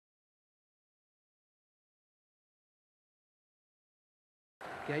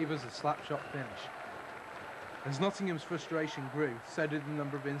gave us a slap-shot finish. As Nottingham's frustration grew, so did the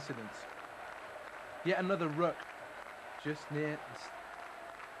number of incidents. Yet another ruck just near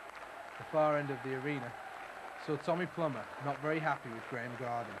the far end of the arena saw Tommy Plommer not very happy with Graham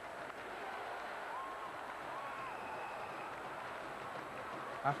Garden.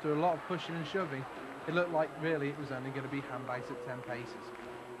 After a lot of pushing and shoving, it looked like really it was only going to be handbags at 10 paces.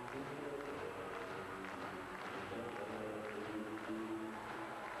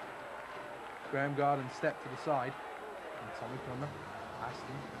 Graham Garden stepped to the side and Tommy Plommer asked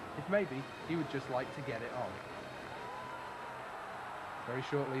him if maybe he would just like to get it on. Very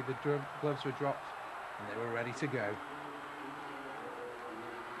shortly the gloves were dropped and they were ready to go.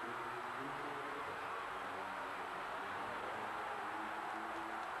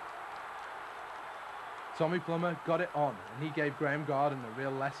 Tommy Plommer got it on and he gave Graham Garden a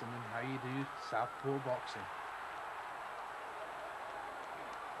real lesson in how you do southpaw boxing.